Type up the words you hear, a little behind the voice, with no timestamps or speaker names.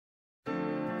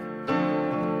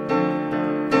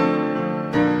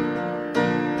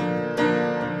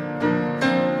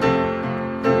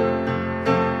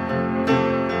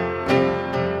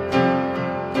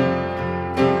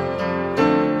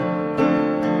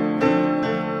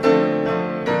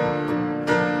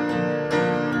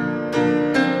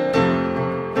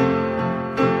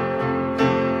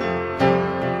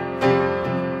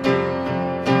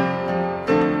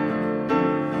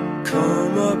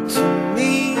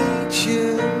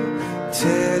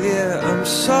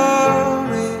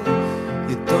sorry.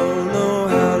 You don't know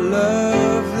how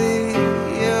lovely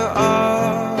you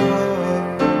are.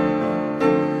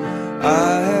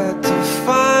 I had to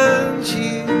find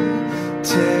you,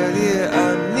 tell you I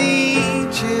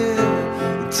need you,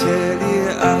 tell you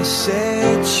I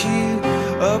set you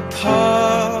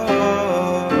apart.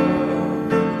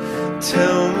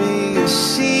 Tell me your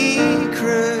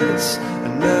secrets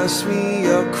and ask me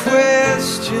your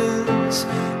questions.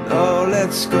 Now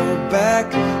let's go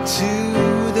back to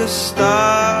the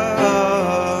start.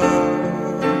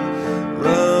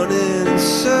 Running in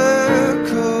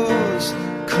circles,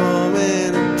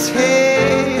 coming in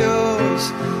tails,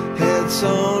 heads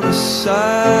on the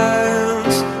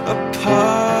sides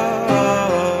apart.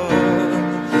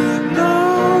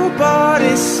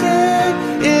 Nobody said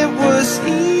it was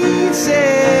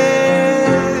easy.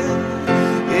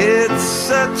 It's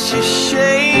such a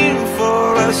shame for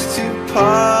us to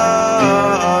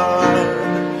part.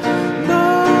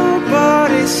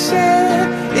 Nobody said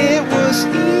it was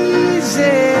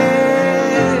easy.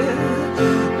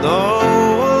 No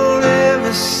one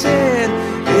ever said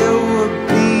it would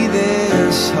be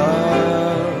this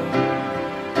hard.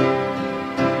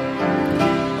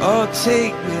 Oh,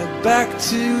 take me back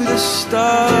to the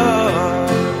start.